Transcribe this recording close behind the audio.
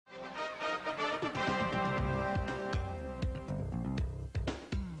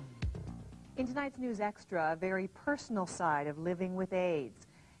In tonight's News Extra, a very personal side of living with AIDS.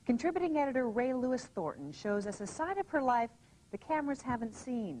 Contributing editor Rae Lewis-Thornton shows us a side of her life the cameras haven't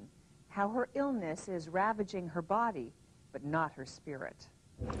seen, how her illness is ravaging her body, but not her spirit.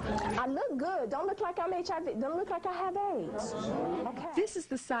 I look good. Don't look like I'm HIV. Don't look like I have AIDS. Okay. This is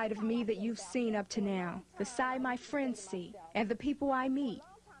the side of me that you've seen up to now, the side my friends see, and the people I meet.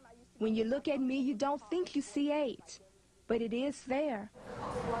 When you look at me, you don't think you see AIDS, but it is there.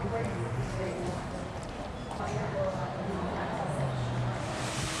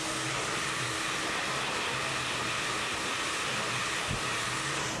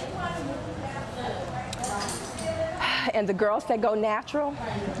 And the girls that go natural,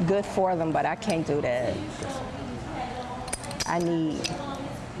 good for them, but I can't do that. I need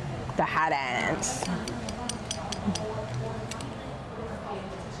the hot ends.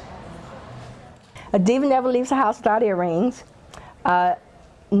 A diva never leaves the house without earrings,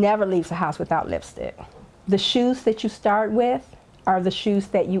 never leaves the house without lipstick. The shoes that you start with are the shoes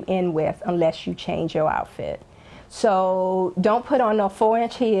that you end with unless you change your outfit. So don't put on no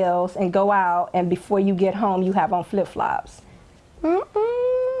 4-inch heels and go out and before you get home you have on flip-flops.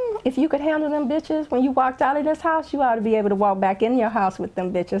 If you could handle them bitches when you walked out of this house, you ought to be able to walk back in your house with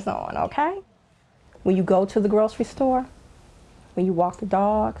them bitches on, okay? When you go to the grocery store, when you walk the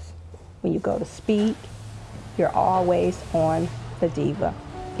dogs, when you go to speak, you're always on the diva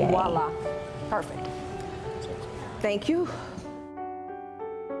game. Voila. Perfect. Thank you.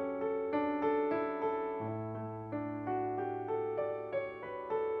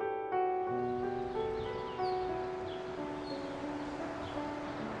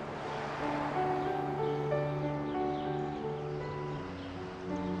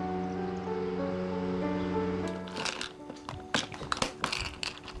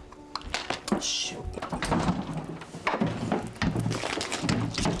 Shoot.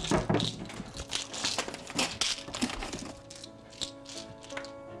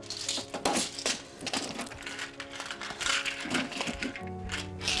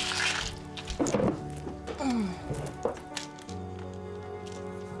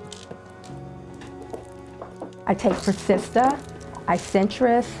 I take Persista,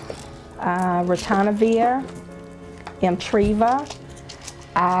 Icentris, Ritonavir, Emtriva.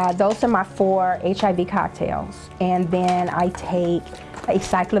 Those are my 4 HIV cocktails. And then I take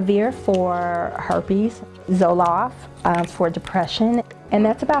acyclovir for herpes, Zoloft for depression, and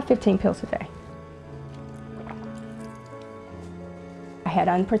that's about 15 pills a day. I had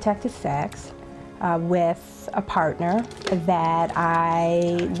unprotected sex with a partner that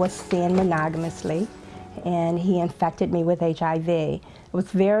I was seeing monogamously, and he infected me with HIV. It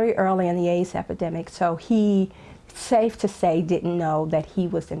was very early in the AIDS epidemic, so he, safe to say, didn't know that he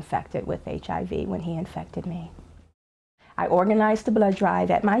was infected with HIV when he infected me. I organized the blood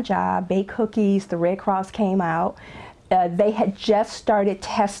drive at my job, baked cookies, the Red Cross came out. They had just started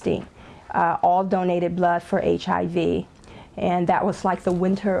testing all donated blood for HIV, and that was like the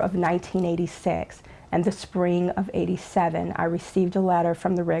winter of 1986. And the spring of '87, I received a letter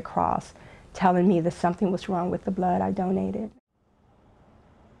from the Red Cross telling me that something was wrong with the blood I donated.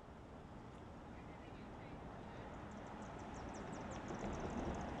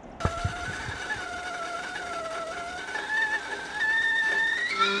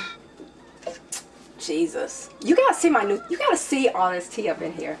 Jesus. You gotta see my new, you gotta see all this tea up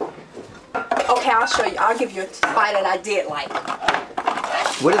in here. Okay, I'll show you. I'll give you a spy that I did like.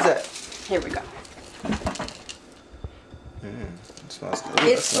 What is that? Here we go. It smells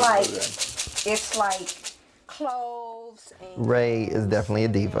good. It's like cloves and Rae is definitely a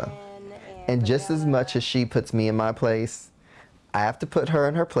diva. And just as much as she puts me in my place, I have to put her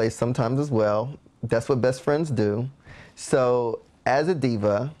in her place sometimes as well. That's what best friends do. So as a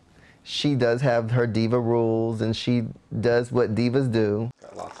diva, she does have her diva rules and she does what divas do.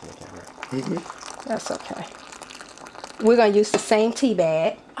 Got lots in the camera. That's okay. We're gonna use the same tea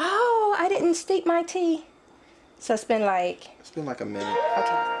bag. Oh, I didn't steep my tea. So it's been like a minute.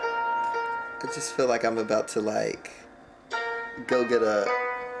 Okay. I just feel like I'm about to go get a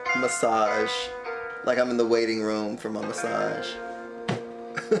massage. Like I'm in the waiting room for my massage.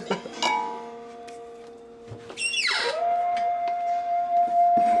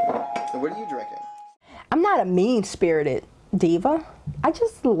 So what are you drinking? I'm not a mean-spirited diva. I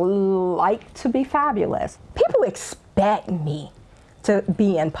just like to be fabulous. People expect me to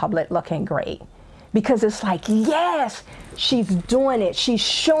be in public looking great because it's like, yes, she's doing it. She's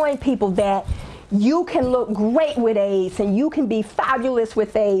showing people that you can look great with AIDS and you can be fabulous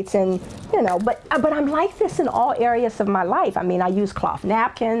with AIDS, and you know, but I'm like this in all areas of my life. I mean, I use cloth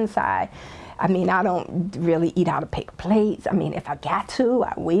napkins. I mean, I don't really eat out of paper plates. I mean, if I got to,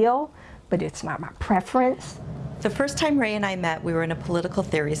 I will. but it's not my preference. The first time Rae and I met, we were in a political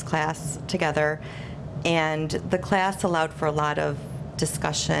theories class together, and the class allowed for a lot of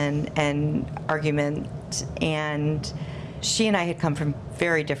discussion and argument, and she and I had come from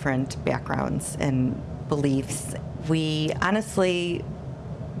very different backgrounds and beliefs. We honestly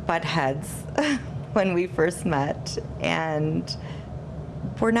butt heads when we first met, and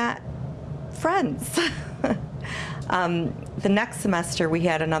we're not friends. The next semester we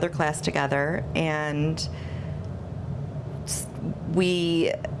had another class together, and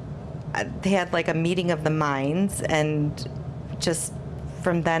we had like a meeting of the minds, and just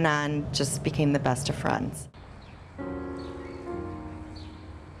from then on just became the best of friends.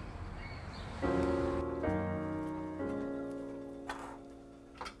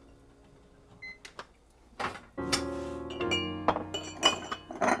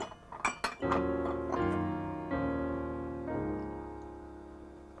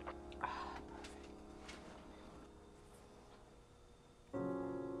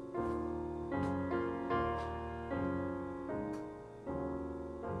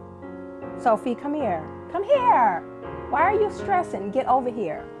 Sophie, come here. Come here. Why are you stressing? Get over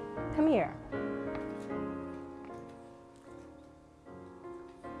here. Come here.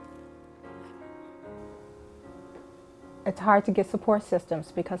 It's hard to get support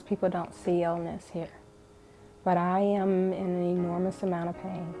systems because people don't see illness here. But I am in an enormous amount of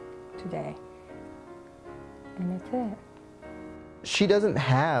pain today. And that's it. She doesn't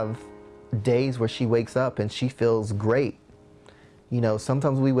have days where she wakes up and she feels great. You know,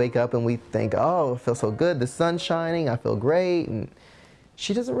 sometimes we wake up and we think, oh, it feels so good, the sun's shining, I feel great. And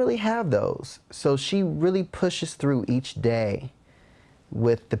she doesn't really have those. So she really pushes through each day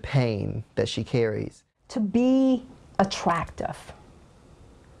with the pain that she carries. To be attractive,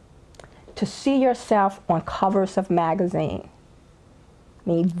 to see yourself on covers of magazine, I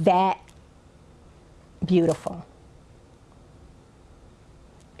mean, that beautiful.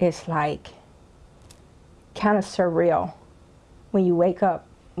 It's like kind of surreal when you wake up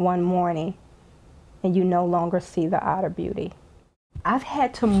one morning and you no longer see the outer beauty. I've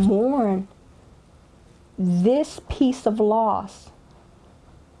had to mourn this piece of loss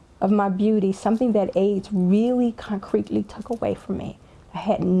of my beauty, something that AIDS really concretely took away from me. I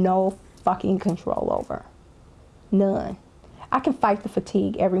had no fucking control over. None. I can fight the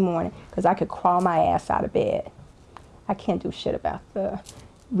fatigue every morning because I could crawl my ass out of bed. I can't do shit about the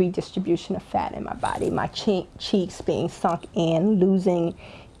redistribution of fat in my body, my cheeks being sunk in, losing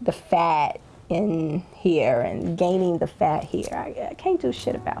the fat in here and gaining the fat here. I can't do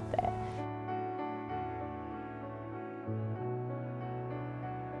shit about that.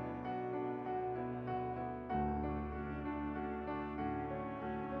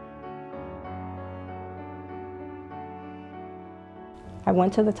 I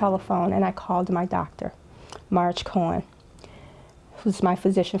went to the telephone and I called my doctor, Marge Cohen, who's my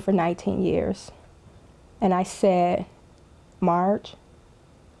physician for 19 years. And I said, Marge,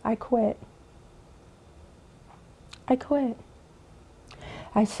 I quit. I quit.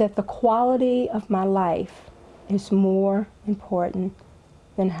 I said, the quality of my life is more important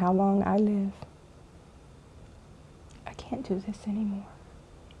than how long I live. I can't do this anymore.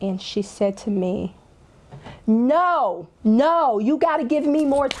 And she said to me, no, you got to give me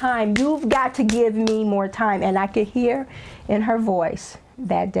more time. You've got to give me more time. And I could hear in her voice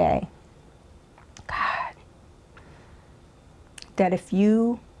that day, God, that if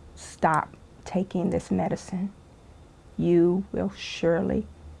you stop taking this medicine, you will surely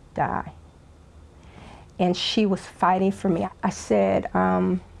die. And she was fighting for me. I said,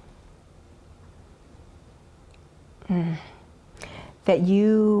 that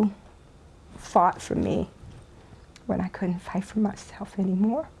you fought for me when I couldn't fight for myself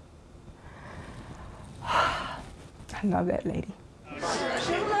anymore. I love that lady. Shoot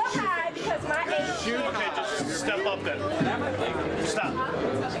a little high because my age. Shoot. Okay, just step up then. Stop.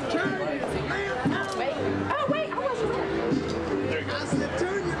 Wait. Oh, wait, I wasn't there. There you go. I said,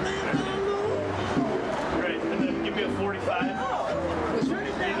 turn your lamp down. Great, and then give me a 45.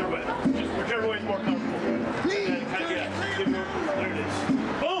 Either way. Just whichever way is more comfortable. Please. And kind of, yeah, give me, there it is.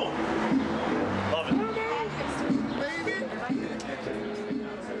 Boom! Love it.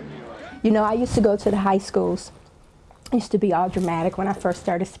 You know, I used to go to the high schools. I used to be all dramatic when I first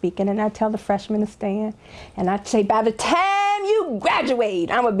started speaking, and I'd tell the freshmen to stand, and I'd say, by the time you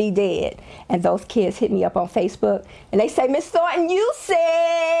graduate, I'm gonna be dead. And those kids hit me up on Facebook, and they say, Miss Thornton, you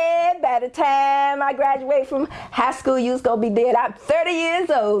said by the time I graduate from high school, you was gonna be dead. I'm 30 years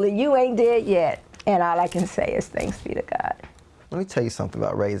old, and you ain't dead yet. And all I can say is thanks be to God. Let me tell you something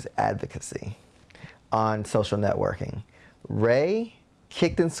about Rae's advocacy on social networking. Rae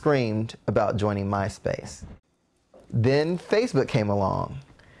kicked and screamed about joining MySpace. Then Facebook came along,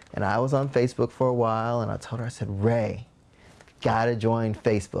 and I was on Facebook for a while, and I told her, I said, Rae, gotta join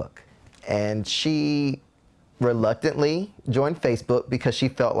Facebook. And she reluctantly joined Facebook because she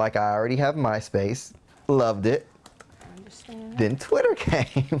felt like I already have MySpace, loved it. I understand. Then Twitter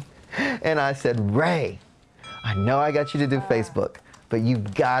came, and I said, Rae, I know I got you to do Facebook, but you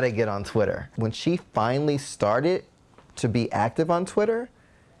gotta get on Twitter. When she finally started to be active on Twitter,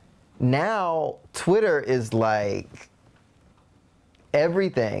 now Twitter is like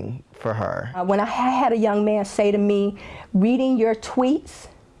everything for her. When I had a young man say to me, reading your tweets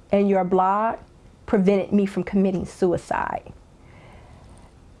and your blog prevented me from committing suicide.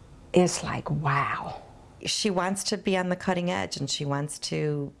 It's like, wow. She wants to be on the cutting edge, and she wants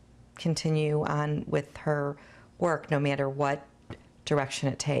to continue on with her work no matter what direction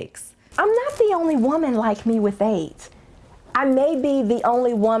it takes. I'm not the only woman like me with AIDS. I may be the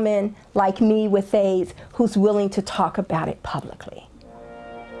only woman like me with AIDS who's willing to talk about it publicly.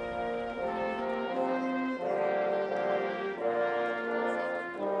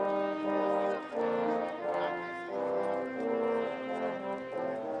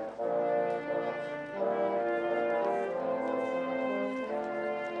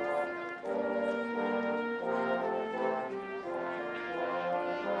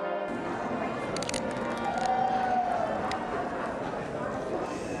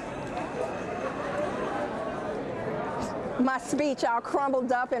 My speech all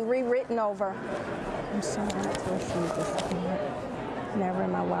crumbled up and rewritten over. I'm so honored to receive this award. Never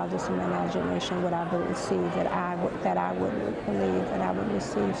in my wildest imagination would I receive that I would believe that I would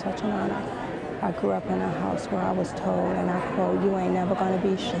receive such an honor. I grew up in a house where I was told, and I quote, "You ain't never gonna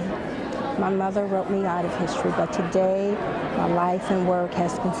be shit." My mother wrote me out of history, but today my life and work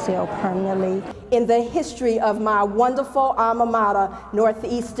has been sealed permanently in the history of my wonderful alma mater,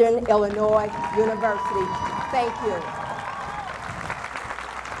 Northeastern Illinois University. Thank you.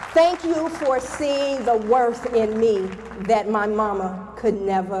 Thank you for seeing the worth in me that my mama could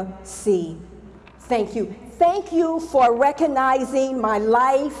never see. Thank you. Thank you for recognizing my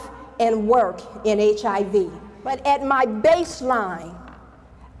life and work in HIV. But at my baseline,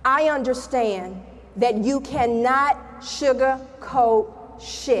 I understand that you cannot sugarcoat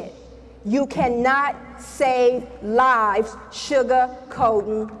shit. You cannot save lives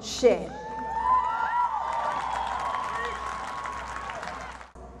sugarcoating shit.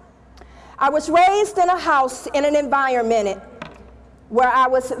 I was raised in a house in an environment where I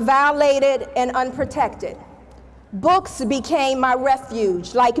was violated and unprotected. Books became my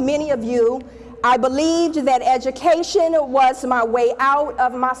refuge. Like many of you, I believed that education was my way out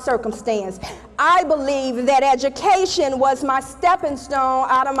of my circumstance. I believed that education was my stepping stone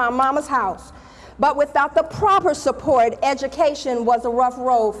out of my mama's house. But without the proper support, education was a rough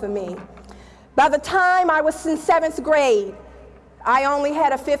road for me. By the time I was in 7th grade, I only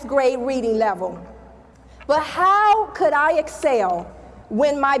had a 5th grade reading level. But how could I excel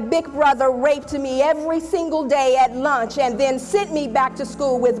when my big brother raped me every single day at lunch and then sent me back to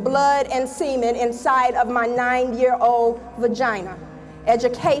school with blood and semen inside of my 9-year-old vagina?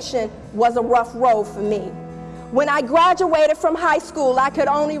 Education was a rough road for me. When I graduated from high school, I could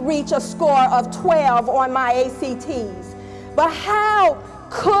only reach a score of 12 on my ACTs. But how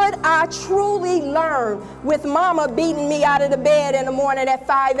could I truly learn with mama beating me out of the bed in the morning at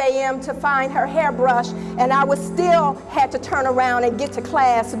 5 a.m. to find her hairbrush, and I would still had to turn around and get to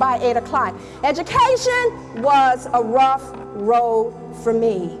class by 8 o'clock? Education was a rough road for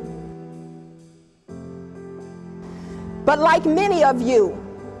me. But like many of you,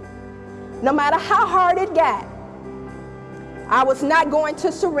 no matter how hard it got, I was not going to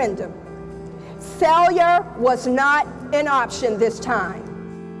surrender. Failure was not an option this time.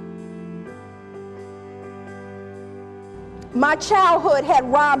 My childhood had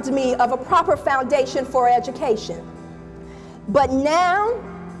robbed me of a proper foundation for education. But now,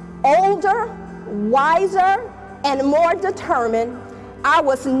 older, wiser, and more determined, I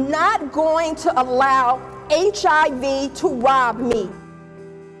was not going to allow HIV to rob me.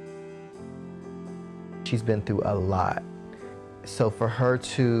 She's been through a lot. So for her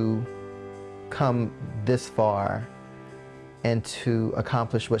to come this far and to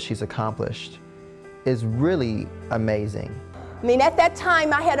accomplish what she's accomplished is really amazing. I mean, at that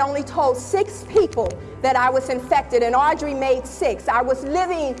time, I had only told 6 people that I was infected, and Audrey made 6. I was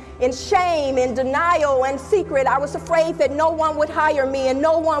living in shame, in denial, and secret. I was afraid that no one would hire me and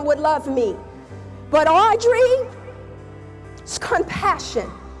no one would love me. But Audrey's compassion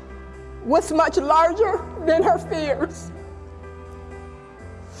was much larger than her fears.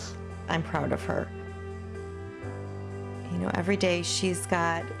 I'm proud of her. You You know, every day she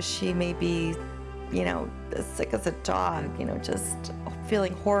may be, you know, as sick as a dog, you know, just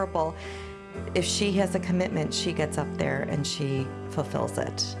feeling horrible. If she has a commitment, she gets up there and she fulfills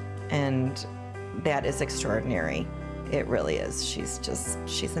it. And that is extraordinary. It really is.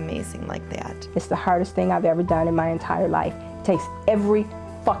 She's amazing like that. It's the hardest thing I've ever done in my entire life. It takes every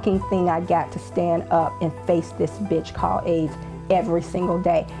fucking thing I got to stand up and face this bitch called AIDS every single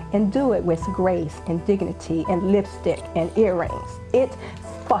day, and do it with grace and dignity and lipstick and earrings. It's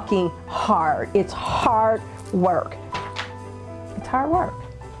fucking hard. It's hard work. It's hard work.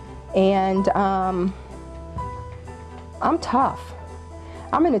 And I'm tough.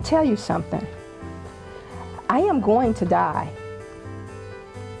 I'm gonna tell you something. I am going to die.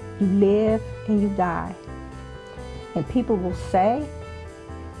 You live and you die. And people will say,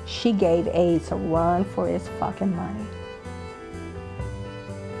 she gave AIDS a run for its fucking money.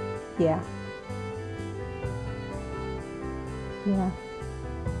 Yeah. Yeah.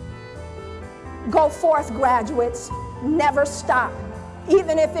 Go forth, graduates. Never stop.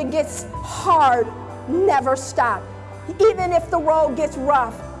 Even if it gets hard, never stop. Even if the road gets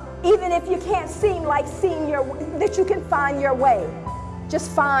rough, even if you can't seem like that you can find your way, just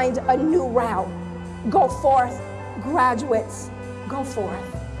find a new route. Go forth, graduates. Go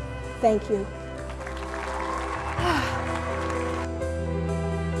forth. Thank you.